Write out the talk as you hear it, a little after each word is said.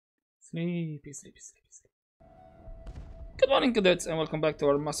Sleepy, sleepy, sleepy, sleepy. Good morning, cadets, and welcome back to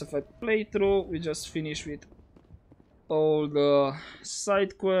our Mass Effect playthrough. We just finished with all the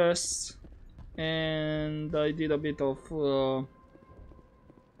side quests, and I did a bit of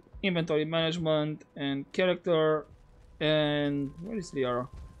inventory management and character. And where is Liara?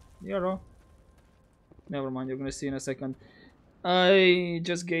 Liara? Never mind, you're gonna see in a second. I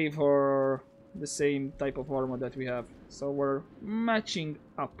just gave her the same type of armor that we have, so we're matching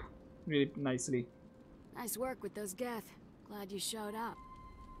up really nicely. Nice work with those Geth. Glad you showed up.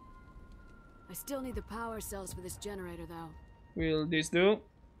 I still need the power cells for this generator, though. Will this do?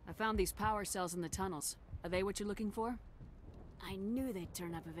 I found these power cells in the tunnels. Are they what you're looking for? I knew they'd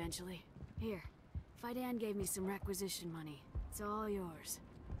turn up eventually. Here, Fidan gave me some requisition money. It's all yours.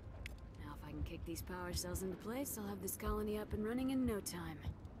 Now if I can kick these power cells into place, I'll have this colony up and running in no time.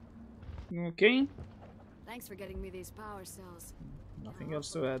 Okay. Thanks for getting me these power cells. Nothing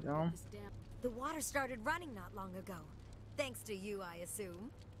else to add, huh? The water started running not long ago. Thanks to you, I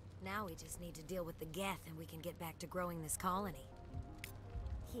assume. Now we just need to deal with the Geth and we can get back to growing this colony.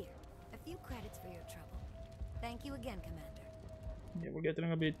 Here, a few credits for your trouble. Thank you again, Commander. Yeah, we're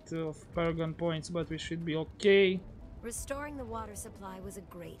getting a bit of Paragon points, but we should be okay. Restoring the water supply was a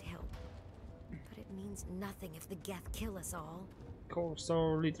great help. But it means nothing if the Geth kill us all. Of course,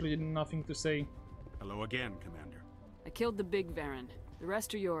 so literally nothing to say. Hello again, Commander. I killed the big Varen. The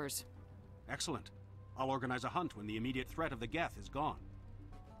rest are yours. Excellent. I'll organize a hunt when the immediate threat of the Geth is gone.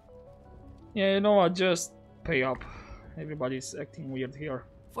 Yeah, you know what, just pay up. Everybody's acting weird here.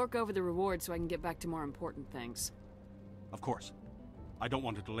 Fork over the reward so I can get back to more important things. Of course. I don't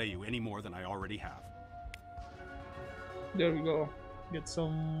want to delay you any more than I already have. There we go. Get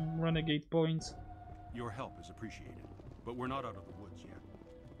some renegade points. Your help is appreciated, but we're not out of the woods yet.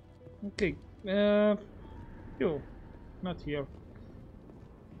 Okay, yo, not here.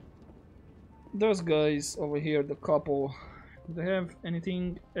 Those guys over here, the couple, do they have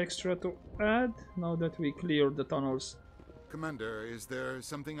anything extra to add now that we cleared the tunnels? Commander, is there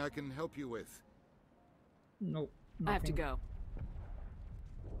something I can help you with? No, nothing. I have to go.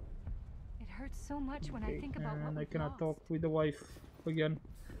 It hurts so much when I think about what and I we've cannot lost. talk with the wife again.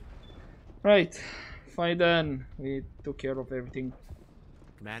 Right, fine then. We took care of everything.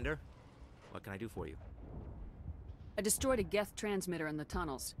 Commander, what can I do for you? I destroyed a Geth transmitter in the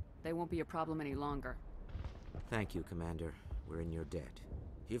tunnels. They won't be a problem any longer. Thank you, Commander. We're in your debt.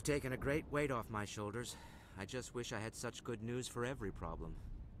 You've taken a great weight off my shoulders. I just wish I had such good news for every problem.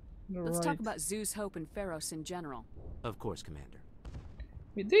 Let's talk about Zeus, Hope, and Feros in general. Of course, Commander.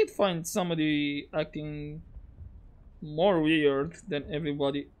 We did find somebody acting more weird than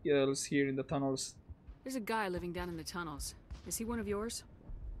everybody else here in the tunnels. There's a guy living down in the tunnels. Is he one of yours?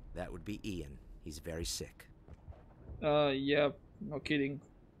 That would be Ian. He's very sick. Yeah, no kidding.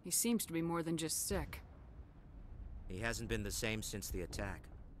 He seems to be more than just sick. He hasn't been the same since the attack.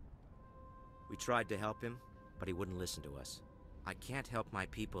 We tried to help him, but he wouldn't listen to us. I can't help my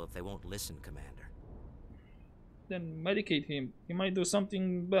people if they won't listen, Commander. Then medicate him. He might do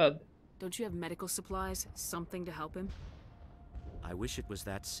something bad. Don't you have medical supplies? Something to help him? I wish it was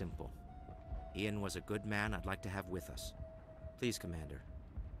that simple. Ian was a good man I'd like to have with us. Please, Commander.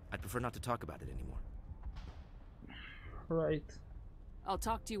 I'd prefer not to talk about it anymore. Right. I'll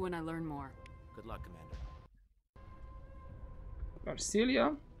talk to you when I learn more. Good luck, Commander.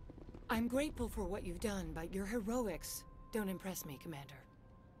 Arcelia? I'm grateful for what you've done, but your heroics don't impress me, Commander.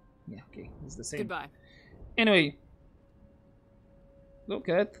 Yeah, okay, it's the same. Goodbye. Anyway, look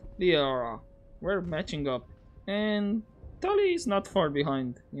at Liara. We're matching up, and Tali is not far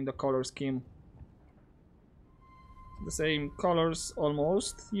behind in the color scheme. The same colors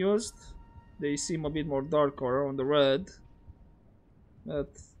almost used. They seem a bit more darker on the red, but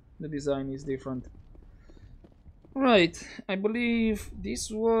the design is different. Right, I believe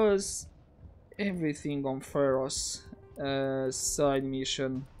this was everything on Feros side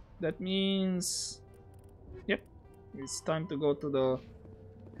mission. That means, yep, it's time to go to the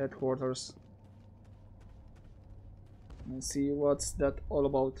headquarters and see what's that all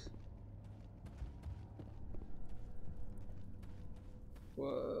about.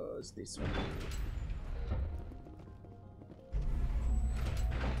 What's this one?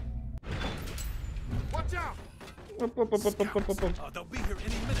 Watch out! Up, up, up, up, up, up, up, up. Oh, they'll be here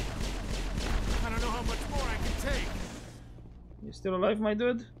any minute. I don't know how much more I can take. You still alive, my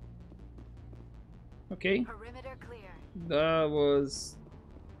dude? Okay. Perimeter clear. That was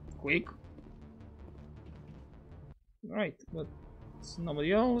quick. Right, but it's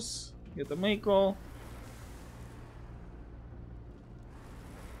nobody else. Get a Mako.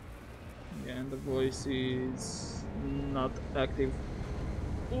 Yeah, and the voice is not active.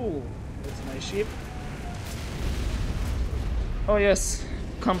 Ooh, that's a nice ship. Oh yes,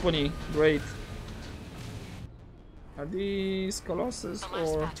 company, great. Are these Colossus The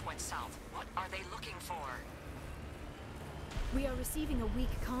last or? batch went south. What are they looking for? We are receiving a weak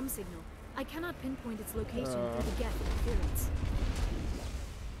comm signal. I cannot pinpoint its location through the Geth interference.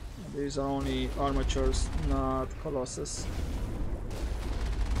 These are only armatures, not Colossus.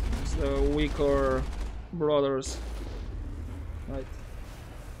 It's the weaker brothers. Right.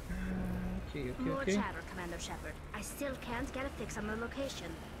 Okay. More chatter, Commander Shepard. I still can't get a fix on the location.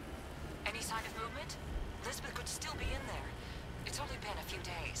 Any sign of movement? Lisbeth could still be in there. It's only been a few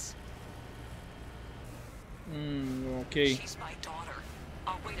days. Okay. She's my daughter.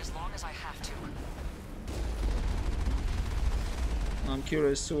 I'll wait as long as I have to. I'm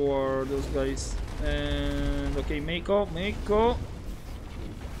curious who are those guys. And okay, Mako.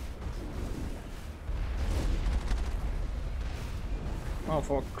 Oh,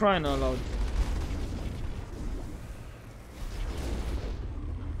 for crying out loud.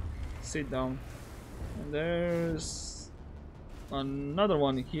 Sit down. And there's another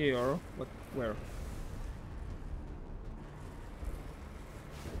one here, but where?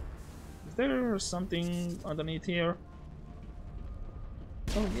 Is there something underneath here?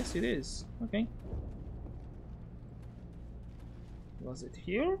 Oh, yes it is. Okay. Was it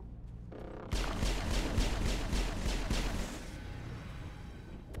here?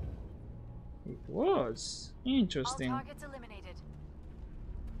 It was. Interesting. All targets eliminated.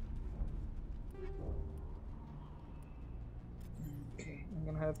 Okay, I'm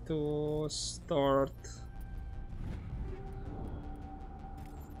gonna have to start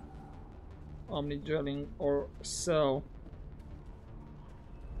Omni-gelling or cell.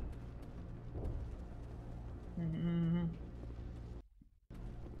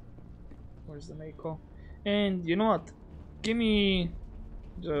 Where's the Mako? And you know what? Give me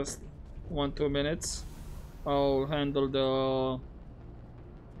just 1-2 minutes. I'll handle the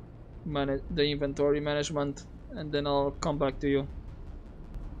inventory management, and then I'll come back to you.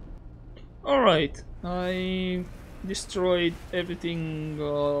 Alright, I destroyed everything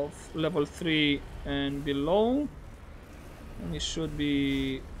of level 3 and below, and it should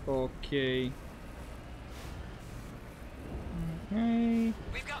be okay. Okay.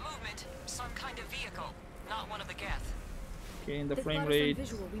 We've got movement. Some kind of vehicle. Not one of the Geth. Okay, in the They've frame got us on rate.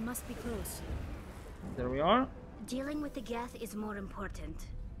 visual. We must be close. There we are. Dealing with the Geth is more important.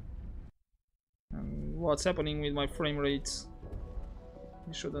 And what's happening with my frame rates?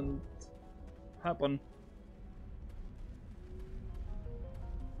 It shouldn't happen.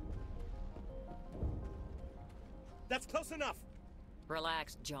 That's close enough.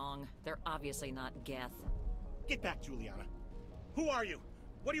 Relax, Jong. They're obviously not Geth. Get back, Juliana. Who are you?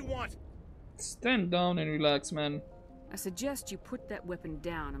 What do you want? Stand down and relax, man. I suggest you put that weapon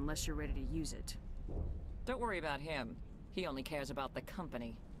down unless you're ready to use it. Don't worry about him. He only cares about the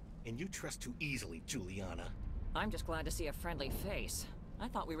company. And you trust too easily, Juliana. I'm just glad to see a friendly face. I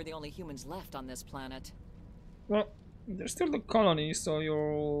thought we were the only humans left on this planet. Well, there's still the colony, so you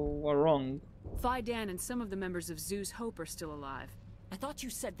are wrong. Fidan and some of the members of Zoo's Hope are still alive. I thought you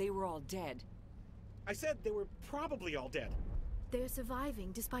said they were all dead. I said they were probably all dead. They're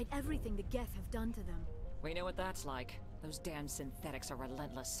surviving despite everything the Geth have done to them. We know what that's like. Those damn synthetics are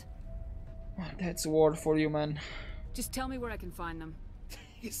relentless. That's a word for you, man. Just tell me where I can find them.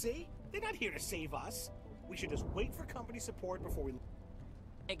 You see? They're not here to save us. We should just wait for company support before we...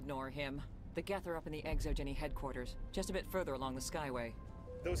 Ignore him. The Geth are up in the ExoGeni headquarters, just a bit further along the Skyway.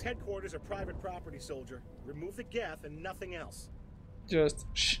 Those headquarters are private property, soldier. Remove the Geth and nothing else. Just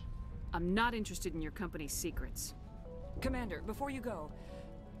shh. I'm not interested in your company's secrets. Commander, before you go,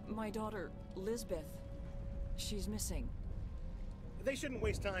 my daughter, Lisbeth, she's missing. They shouldn't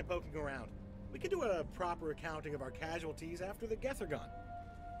waste time poking around. We can do a proper accounting of our casualties after the Geth are gone.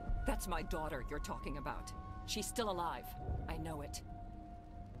 That's my daughter you're talking about. She's still alive. I know it.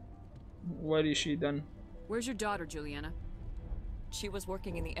 Where is she then? Where's your daughter, Juliana? She was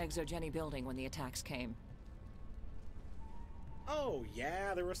working in the ExoGeni building when the attacks came. Oh,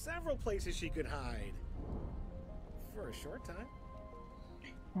 yeah, there were several places she could hide. For a short time.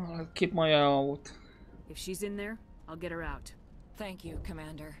 I'll keep my eye out. If she's in there, I'll get her out. Thank you,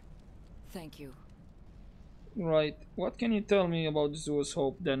 Commander. Thank you. Right, what can you tell me about Zoo's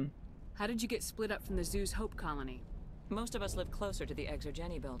Hope then? How did you get split up from the Zoo's Hope colony? Most of us lived closer to the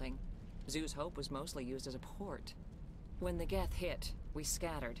ExoGeni building. Zoo's Hope was mostly used as a port. When the Geth hit, we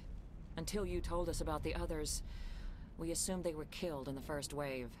scattered. Until you told us about the others, we assumed they were killed in the first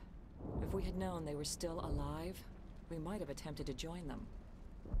wave. If we had known they were still alive, we might have attempted to join them.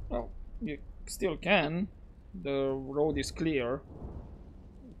 Well, you still can. The road is clear.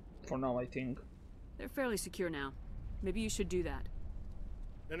 for now, I think. They're fairly secure now. Maybe you should do that.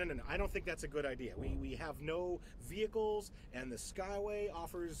 No. I don't think that's a good idea. We have no vehicles, and the Skyway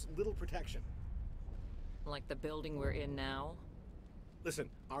offers little protection. Like the building we're in now? Listen,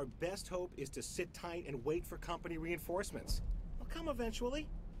 our best hope is to sit tight and wait for company reinforcements. They'll come eventually.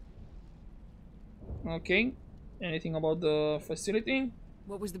 Okay. Anything about the facility?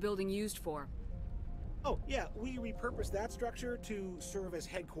 What was the building used for? Oh, yeah, we repurposed that structure to serve as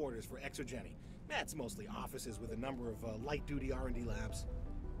headquarters for ExoGeni. That's mostly offices with a number of light-duty R&D labs.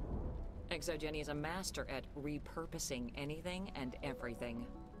 ExoGeni is a master at repurposing anything and everything.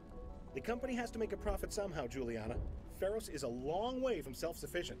 The company has to make a profit somehow, Juliana. Feros is a long way from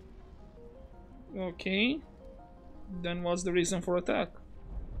self-sufficient. Okay. Then what's the reason for attack?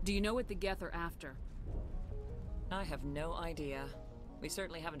 Do you know what the Geth are after? I have no idea. We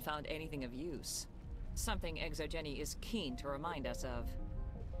certainly haven't found anything of use. Something ExoGeni is keen to remind us of.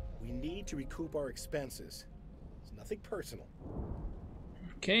 We need to recoup our expenses. It's nothing personal.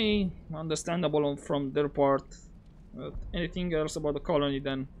 Okay, understandable from their part. Anything else about the colony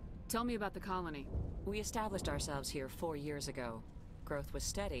then? Tell me about the colony. We established ourselves here 4 years ago. Growth was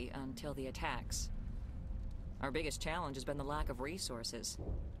steady until the attacks. Our biggest challenge has been the lack of resources.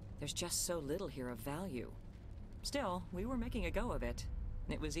 There's just so little here of value. Still, we were making a go of it.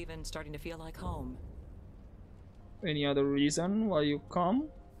 It was even starting to feel like home. Any other reason why you come?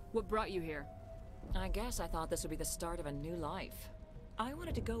 What brought you here? I guess I thought this would be the start of a new life. I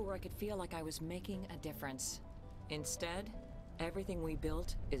wanted to go where I could feel like I was making a difference. Instead, everything we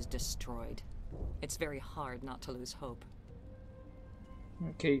built is destroyed. It's very hard not to lose hope.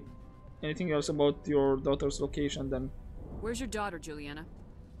 Okay. Anything else about your daughter's location then? Where's your daughter, Juliana?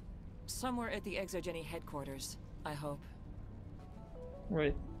 Somewhere at the ExoGeni headquarters, I hope.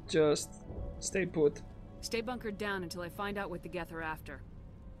 Right. Just stay put. Stay bunkered down until I find out what the Geth are after.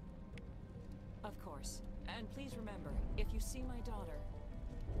 Of course. And please remember, if you see my daughter...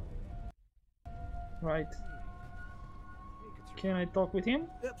 Right. Can I talk with him?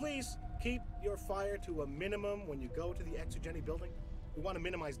 Please, keep your fire to a minimum when you go to the ExoGeni building. We want to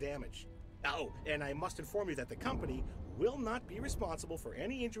minimize damage. Oh, and I must inform you that the company will not be responsible for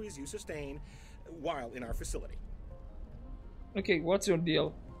any injuries you sustain while in our facility. Okay, what's your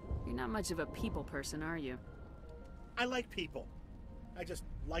deal? You're not much of a people person, are you? I like people. I just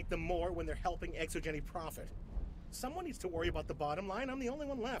like them more when they're helping ExoGeni profit. Someone needs to worry about the bottom line. I'm the only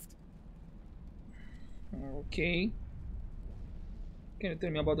one left. Okay. Can you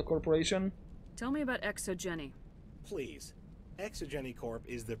tell me about the corporation? Tell me about ExoGeni. Please. ExoGeni Corp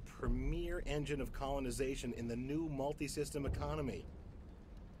is the premier engine of colonization in the new multi-system economy.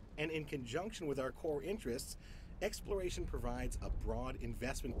 And in conjunction with our core interests, exploration provides a broad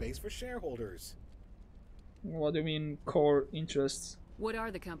investment base for shareholders. What do you mean, core interests? What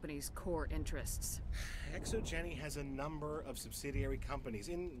are the company's core interests? ExoGeni has a number of subsidiary companies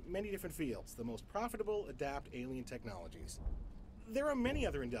in many different fields. The most profitable adapt alien technologies. There are many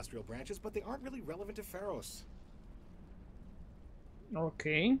other industrial branches, but they aren't really relevant to Feros.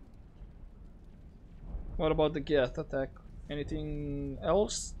 Okay. What about the Geth attack? Anything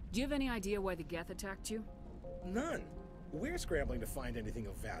else? Do you have any idea why the Geth attacked you? None. We're scrambling to find anything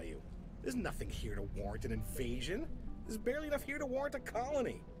of value. There's nothing here to warrant an invasion. There's barely enough here to warrant a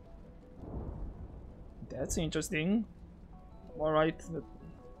colony. That's interesting. Alright.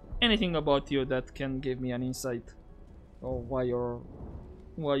 Anything about you that can give me an insight? Or why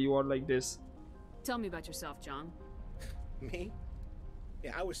you are like this? Tell me about yourself, John. Me?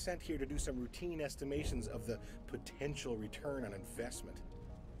 Yeah, I was sent here to do some routine estimations of the potential return on investment.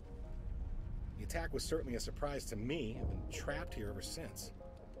 The attack was certainly a surprise to me. I've been trapped here ever since.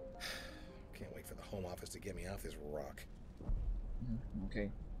 Can't wait for the Home Office to get me off this rock.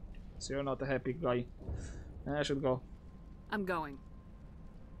 Okay. So you're not a happy guy. I should go. I'm going.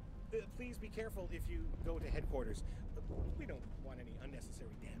 Please be careful if you go to headquarters. We don't want any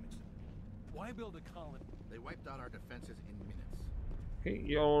unnecessary damage. Why build a colony? They wiped out our defenses in minutes. Okay,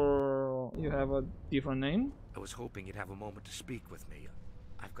 you have a different name? I was hoping you'd have a moment to speak with me.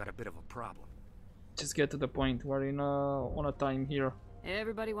 I've got a bit of a problem. Just get to the point. We're on a time here.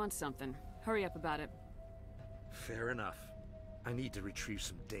 Everybody wants something. Hurry up about it. Fair enough. I need to retrieve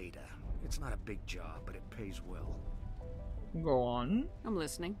some data. It's not a big job, but it pays well. Go on. I'm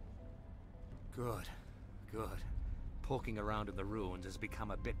listening. Good. Good. Poking around in the ruins has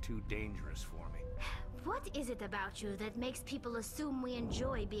become a bit too dangerous for me. What is it about you that makes people assume we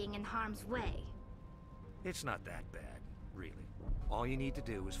enjoy being in harm's way? It's not that bad, really. All you need to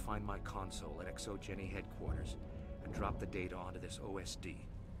do is find my console at ExoGeni headquarters and drop the data onto this OSD.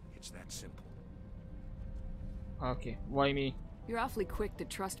 It's that simple. Okay, why me? You're awfully quick to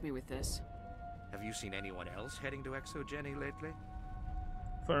trust me with this. Have you seen anyone else heading to ExoGeni lately?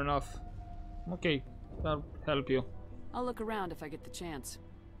 Fair enough. Okay, that'll help you. I'll look around if I get the chance.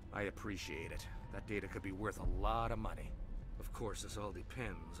 I appreciate it. That data could be worth a lot of money. Of course, this all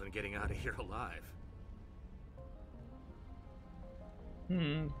depends on getting out of here alive.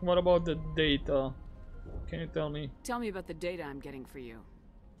 What about the data? Can you tell me? Tell me about the data I'm getting for you.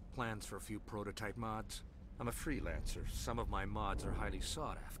 Plans for a few prototype mods? I'm a freelancer. Some of my mods are highly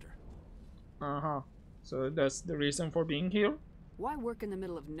sought after. Uh-huh. So that's the reason for being here? Why work in the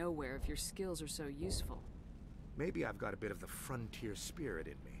middle of nowhere if your skills are so useful? Maybe I've got a bit of the frontier spirit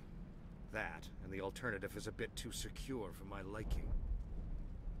in me. That, and the alternative is a bit too secure for my liking.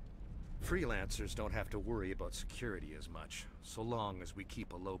 Freelancers don't have to worry about security as much, so long as we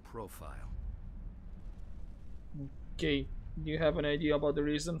keep a low profile. Okay, do you have an idea about the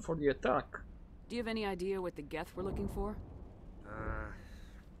reason for the attack? Do you have any idea what the Geth were looking for?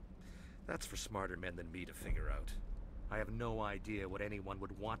 That's for smarter men than me to figure out. I have no idea what anyone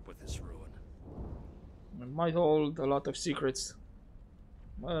would want with this ruin. It might hold a lot of secrets.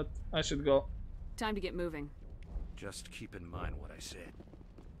 But I should go. Time to get moving. Just keep in mind what I said.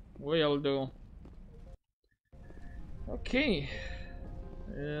 Will do. Okay.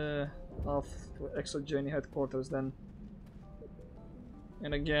 Off to ExoGeni headquarters then.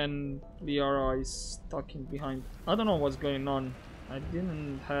 And again, BRI is stuck in behind. I don't know what's going on. I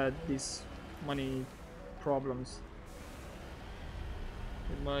didn't had these money problems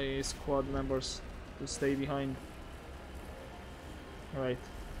with my squad members to stay behind. Right.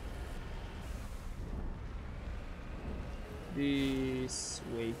 This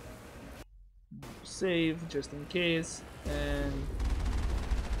way. Save just in case. And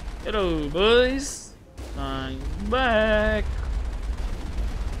hello boys, I'm back.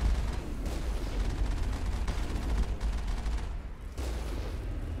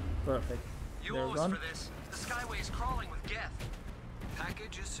 Perfect. You They're owe us gone. for this. The Skyway's crawling with Geth.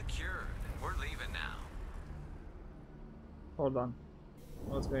 Package is secured, and we're leaving now. Hold on.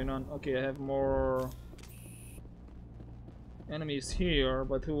 What's going on? Okay, I have more enemies here,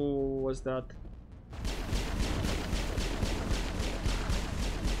 but who was that?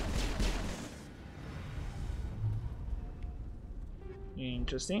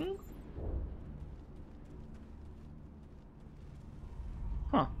 Interesting.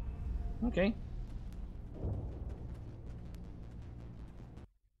 Huh. Okay.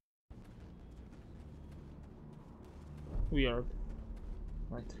 Weird.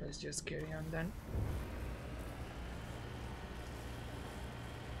 Right, let's just carry on then.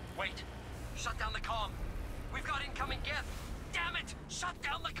 Wait! Shut down the comm! We've got incoming Geth! Damn it! Shut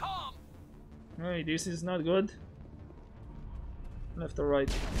down the comm! Hey, this is not good. Left or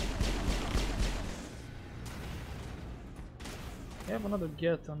right? I have another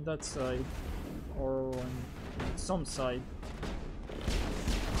Geth on that side. Or on some side.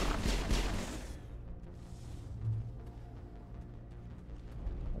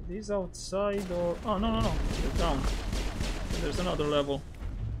 Are these outside or... Oh, no, they're down. There's another level.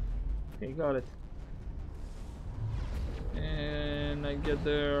 Okay, got it. And I get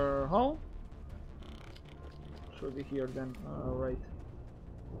there... How? Should be here then. Right.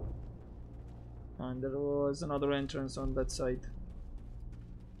 And there was another entrance on that side.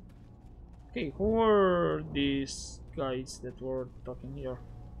 Okay, who were these guys that were talking here?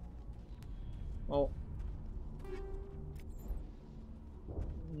 Oh.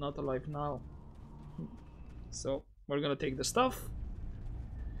 Not alive now. So, we're gonna take the stuff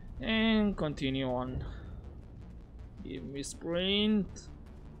and continue on. Give me sprint.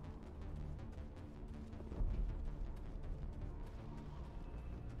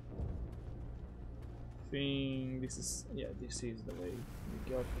 Think this is, yeah, this is the way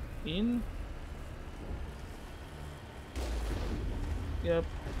we got in. Yep,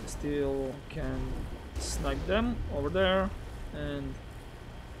 still can snipe them over there, and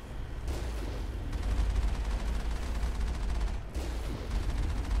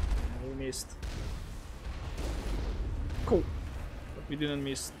we missed. Cool, but we didn't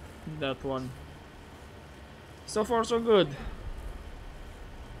miss that one. So far so good.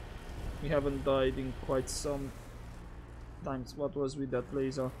 We haven't died in quite some times. What was with that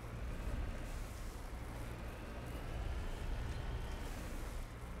laser?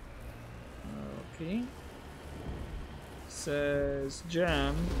 Okay. Says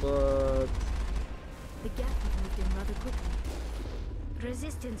jammed, but The Geth have moved in rather quickly.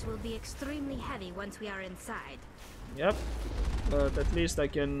 Resistance will be extremely heavy once we are inside. yep. But at least I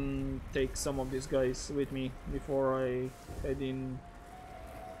can take some of these guys with me before I head in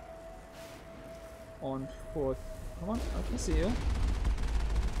on foot. Come on, I can see you.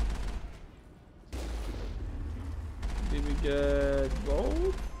 Did we get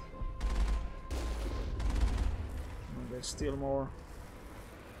both? Oh, there's still more.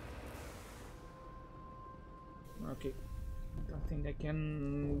 Okay. Don't think I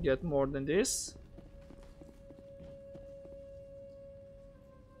can get more than this.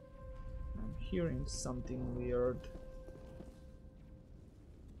 I'm hearing something weird.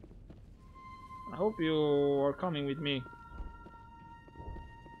 I hope you are coming with me.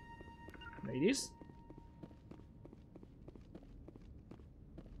 Ladies?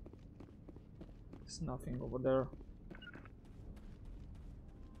 There's nothing over there.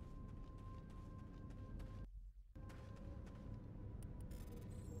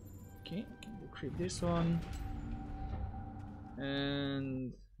 Okay, I can decrypt this one.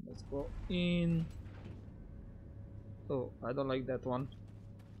 And let's go in. Oh, I don't like that one.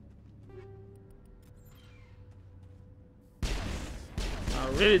 I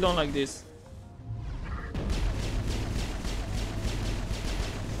really don't like this.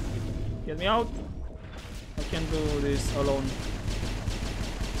 Get me out. I can't do this alone.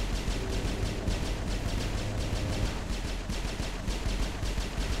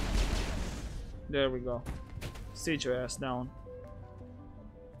 There we go. Sit your ass down.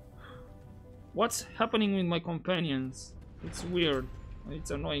 What's happening with my companions? It's weird.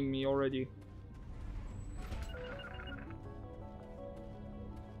 It's annoying me already.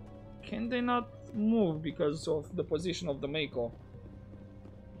 Can they not move because of the position of the Mako?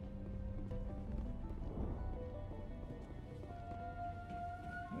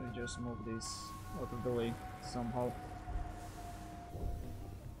 Let me just move this out of the way somehow.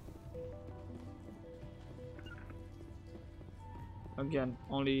 Again,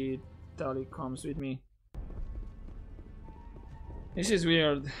 only Tali comes with me. This is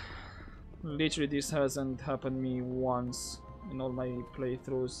weird. Literally, this hasn't happened to me once in all my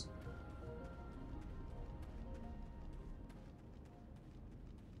playthroughs.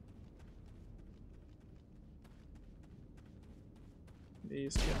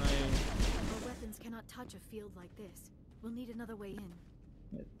 These can Our weapons cannot touch a field like this. We'll need another way in.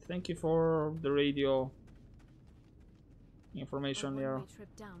 Yeah, thank you for the radio information there. One-way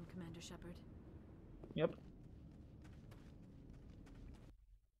trip down, Commander Shepard. Yep.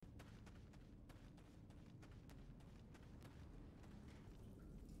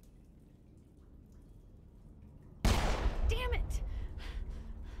 Damn it!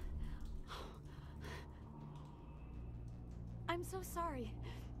 I'm so sorry.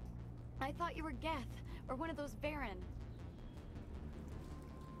 I thought you were Geth, or one of those Baron.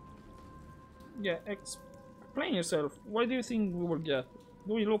 Yeah, explain yourself. Why do you think we were Geth?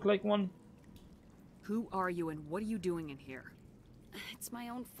 Do we look like one? Who are you and what are you doing in here? It's my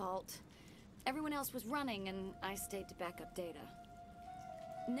own fault. Everyone else was running, and I stayed to back up data.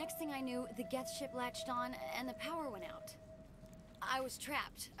 Next thing I knew, the Geth ship latched on, and the power went out. I was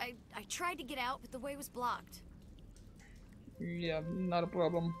trapped. I tried to get out, but the way was blocked. Yeah, not a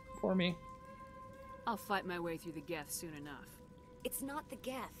problem for me. I'll fight my way through the Geth soon enough. It's not the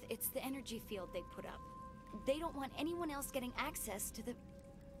Geth, it's the energy field they put up. They don't want anyone else getting access to the...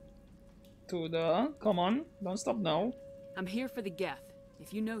 Come on, don't stop now. I'm here for the Geth.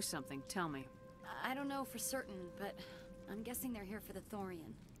 If you know something, tell me. I don't know for certain, but I'm guessing they're here for the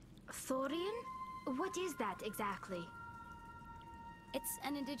Thorian. Thorian? What is that exactly? It's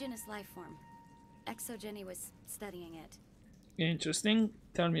an indigenous life form. ExoGeni was studying it. Interesting.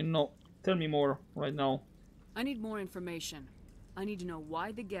 Tell me more right now. I need more information. I need to know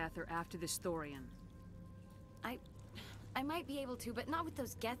why the Geth are after this Thorian. I might be able to, but not with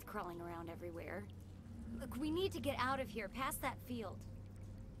those Geth crawling around everywhere. Look, we need to get out of here, past that field.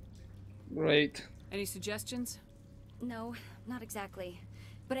 Great. Any suggestions? No, not exactly.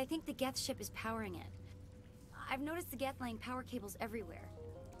 But I think the Geth ship is powering it. I've noticed the Geth laying power cables everywhere.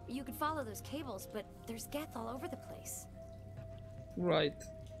 You could follow those cables, but there's Geth all over the place. Right.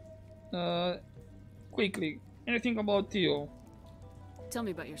 Quickly, anything about Theo? Tell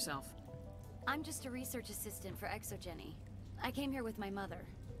me about yourself. I'm just a research assistant for ExoGeni. I came here with my mother.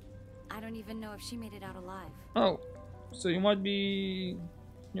 I don't even know if she made it out alive. Oh, so you might be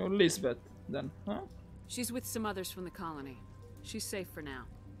Lisbeth then, huh? She's with some others from the colony. She's safe for now.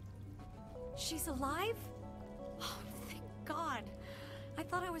 She's alive? Oh, thank God. I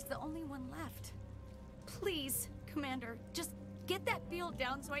thought I was the only one left. Please, Commander, just get that field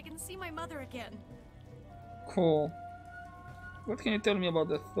down so I can see my mother again. Cool. What can you tell me about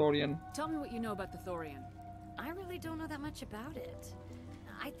the Thorian? Tell me what you know about the Thorian. I really don't know that much about it.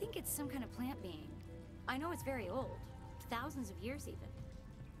 I think it's some kind of plant being. I know it's very old. Thousands of years even.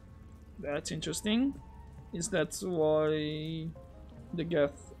 That's interesting. is that why the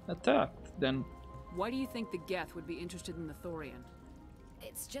Geth attacked then? Why do you think the Geth would be interested in the Thorian?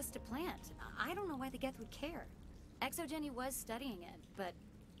 It's just a plant. I don't know why the Geth would care. ExoGeni was studying it, but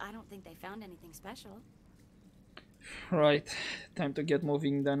I don't think they found anything special. Right, time to get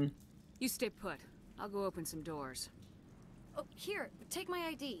moving then. You stay put. I'll go open some doors. Oh, here, take my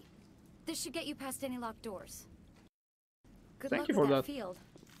ID. This should get you past any locked doors. Good Thank luck you with for that that. field.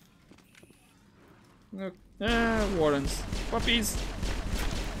 Warrens. Puppies!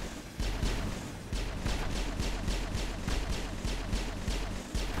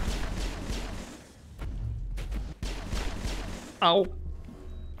 Ow!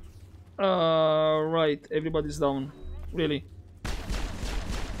 Right, everybody's down. Really.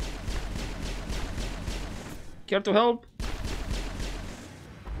 Care to help?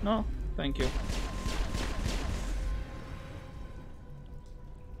 No? Thank you.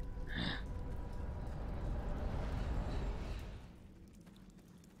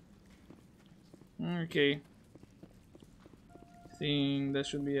 Okay. Think that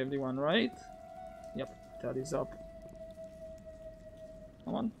should be everyone, right? Yep, that is up.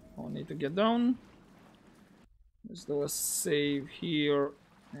 Come on, I need to get down. Let's do a save here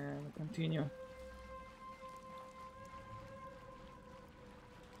and continue.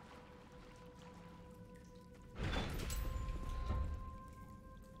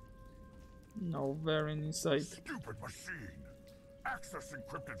 No variant inside. Stupid machine! Access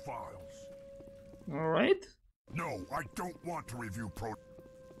encrypted files. Alright. No, I don't want to review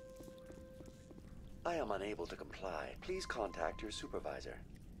I am unable to comply. Please contact your supervisor.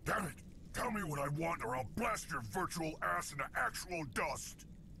 Damn it! Tell me what I want or I'll blast your virtual ass into actual dust!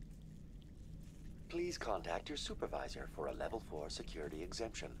 Please contact your supervisor for a level 4 security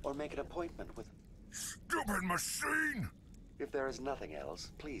exemption, or make an appointment with... Stupid machine! If there is nothing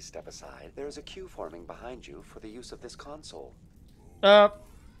else, please step aside. There is a queue forming behind you for the use of this console. Well,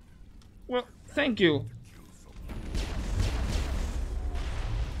 thank you.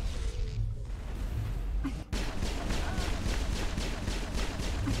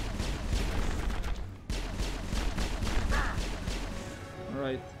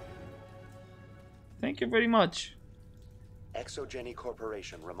 Right. Thank you very much. ExoGeni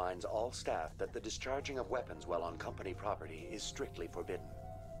Corporation reminds all staff that the discharging of weapons while on company property is strictly forbidden.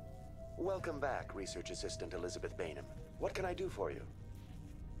 Welcome back, Research Assistant Elizabeth Bainham. What can I do for you?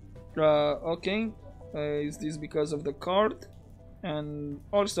 Okay. Is this because of the card? And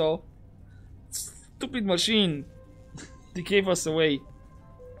also, stupid machine. They gave us away.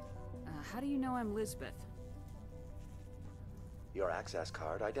 How do you know I'm Lisbeth? Your access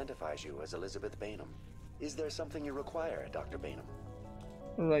card identifies you as Elizabeth Bainham. Is there something you require, Dr. Bainham?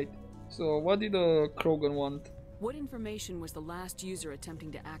 Right. So what did Krogan want? What information was the last user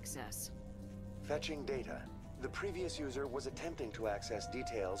attempting to access? Fetching data. The previous user was attempting to access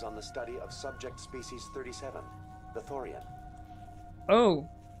details on the study of subject species 37, the Thorian. Oh,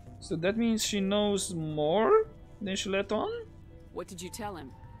 so that means she knows more than she let on? What did you tell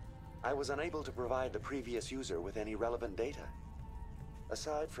him? I was unable to provide the previous user with any relevant data.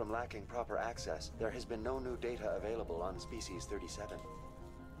 Aside from lacking proper access, there has been no new data available on species 37.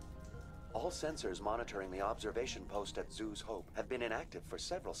 All sensors monitoring the observation post at Zoo's Hope have been inactive for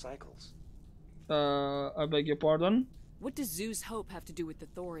several cycles. I beg your pardon? What does Zoo's Hope have to do with the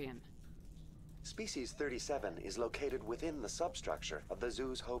Thorian? Species 37 is located within the substructure of the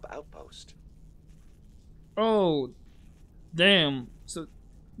Zoo's Hope outpost. Oh, damn. So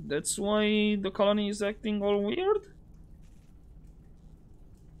that's why the colony is acting all weird?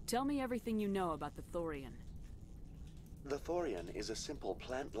 Tell me everything you know about the Thorian. The Thorian is a simple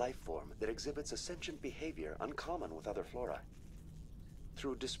plant life form that exhibits a sentient behavior uncommon with other flora.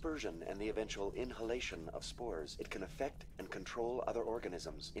 Through dispersion and the eventual inhalation of spores, it can affect and control other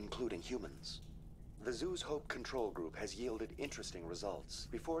organisms, including humans. The Zoo's Hope control group has yielded interesting results.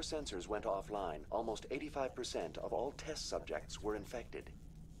 Before sensors went offline, almost 85% of all test subjects were infected.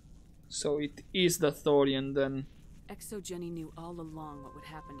 So it is the Thorian then. ExoGeni knew all along what would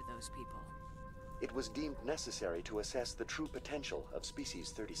happen to those people. It was deemed necessary to assess the true potential of species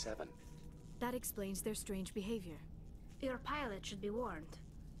 37. That explains their strange behavior. Your pilot should be warned.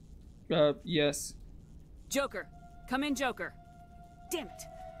 Yes. Joker! Come in, Joker! Damn it!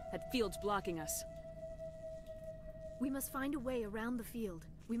 That field's blocking us. We must find a way around the field.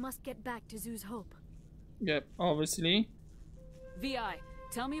 We must get back to Zoo's Hope. Yep, obviously. VI,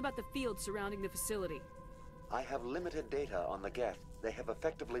 tell me about the field surrounding the facility. I have limited data on the Geth. They have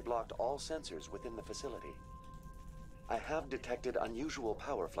effectively blocked all sensors within the facility. I have detected unusual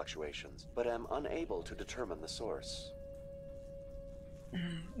power fluctuations, but am unable to determine the source.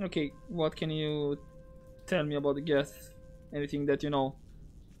 Okay, what can you tell me about the Geth? Anything that you know?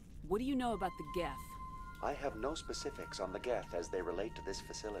 What do you know about the Geth? I have no specifics on the Geth as they relate to this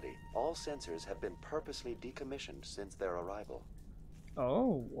facility. All sensors have been purposely decommissioned since their arrival.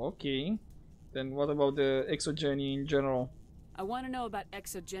 Oh, okay. Then what about the ExoGeni in general? I want to know about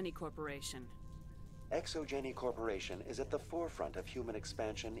ExoGeni Corporation. ExoGeni Corporation is at the forefront of human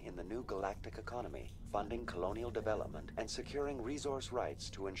expansion in the new galactic economy, funding colonial development and securing resource rights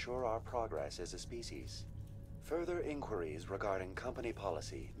to ensure our progress as a species. Further inquiries regarding company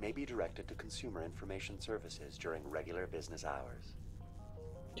policy may be directed to Consumer Information Services during regular business hours.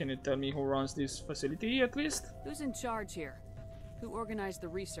 Can you tell me who runs this facility at least? Who's in charge here? Who organized the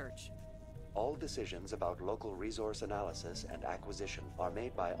research? All decisions about local resource analysis and acquisition are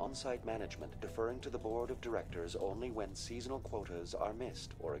made by on-site management, deferring to the board of directors only when seasonal quotas are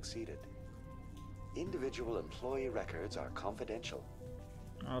missed or exceeded. Individual employee records are confidential.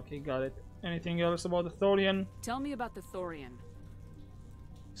 Okay, got it. Anything else about the Thorian? Tell me about the Thorian.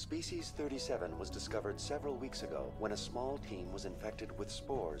 Species 37 was discovered several weeks ago when a small team was infected with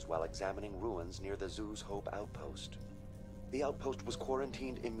spores while examining ruins near the Zoo's Hope outpost. The outpost was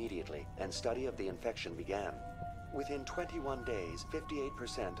quarantined immediately, and study of the infection began. Within 21 days,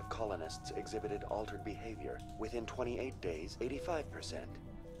 58% of colonists exhibited altered behavior. Within 28 days, 85%.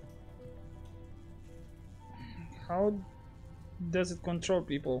 How does it control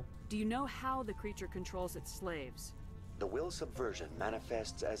people? Do you know how the creature controls its slaves? The will subversion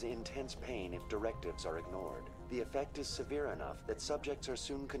manifests as intense pain if directives are ignored. The effect is severe enough that subjects are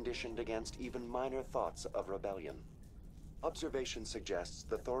soon conditioned against even minor thoughts of rebellion. Observation suggests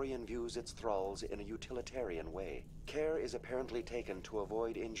the Thorian views its thralls in a utilitarian way. Care is apparently taken to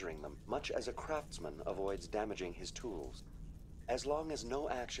avoid injuring them, much as a craftsman avoids damaging his tools. As long as no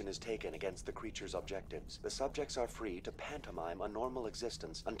action is taken against the creature's objectives, the subjects are free to pantomime a normal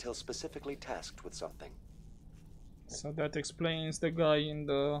existence until specifically tasked with something. So that explains the guy in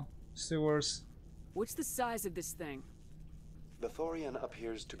the sewers. What's the size of this thing? The Thorian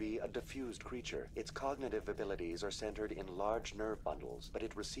appears to be a diffused creature. Its cognitive abilities are centered in large nerve bundles, but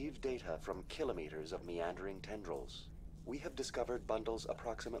it receives data from kilometers of meandering tendrils. We have discovered bundles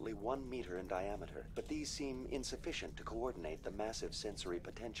approximately 1 meter in diameter, but these seem insufficient to coordinate the massive sensory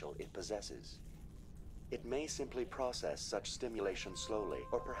potential it possesses. It may simply process such stimulation slowly,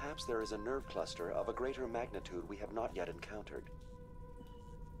 or perhaps there is a nerve cluster of a greater magnitude we have not yet encountered.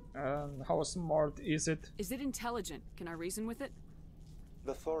 How smart is it? Is it intelligent? Can I reason with it?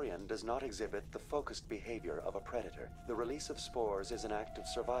 The Thorian does not exhibit the focused behavior of a predator. The release of spores is an act of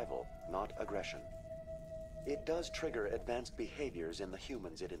survival, not aggression. It does trigger advanced behaviors in the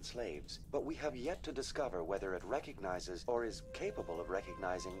humans it enslaves, but we have yet to discover whether it recognizes or is capable of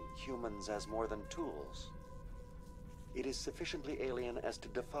recognizing humans as more than tools. It is sufficiently alien as to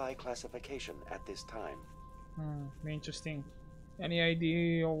defy classification at this time. Interesting. Any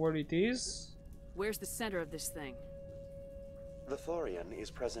idea where it is? Where's the center of this thing? The Thorian is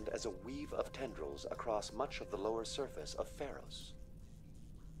present as a weave of tendrils across much of the lower surface of Feros.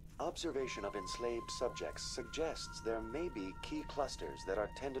 Observation of enslaved subjects suggests there may be key clusters that are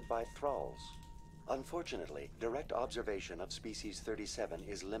tended by thralls. Unfortunately, direct observation of species 37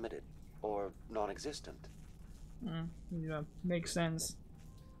 is limited, or non-existent. Yeah, makes sense.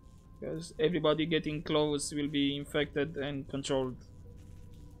 Because everybody getting close will be infected and controlled.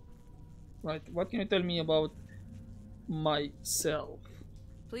 Right, what can you tell me about myself?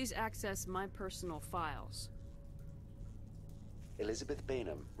 Please access my personal files. Elizabeth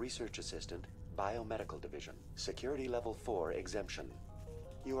Bainham, Research Assistant, Biomedical Division, Security Level 4 exemption.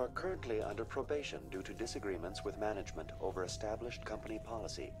 You are currently under probation due to disagreements with management over established company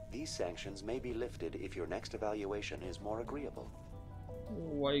policy. These sanctions may be lifted if your next evaluation is more agreeable.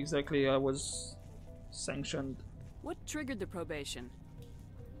 Why exactly I was sanctioned? What triggered the probation?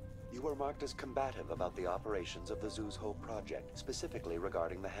 You were marked as combative about the operations of the Zoo's Hope project, specifically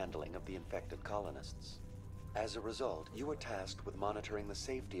regarding the handling of the infected colonists. As a result, you were tasked with monitoring the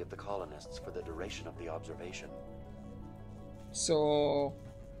safety of the colonists for the duration of the observation. So,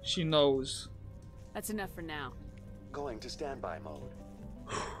 she knows. That's enough for now. Going to standby mode.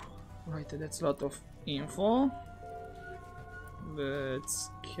 Right, that's a lot of info. Let's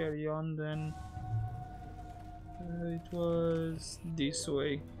carry on then. It was this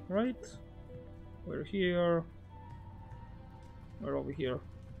way, right? We're here. We're over here.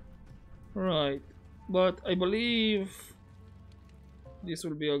 Right. But I believe this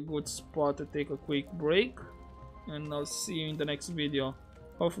will be a good spot to take a quick break, and I'll see you in the next video.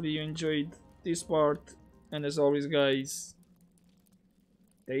 Hopefully you enjoyed this part, and as always guys,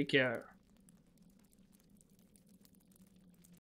 take care.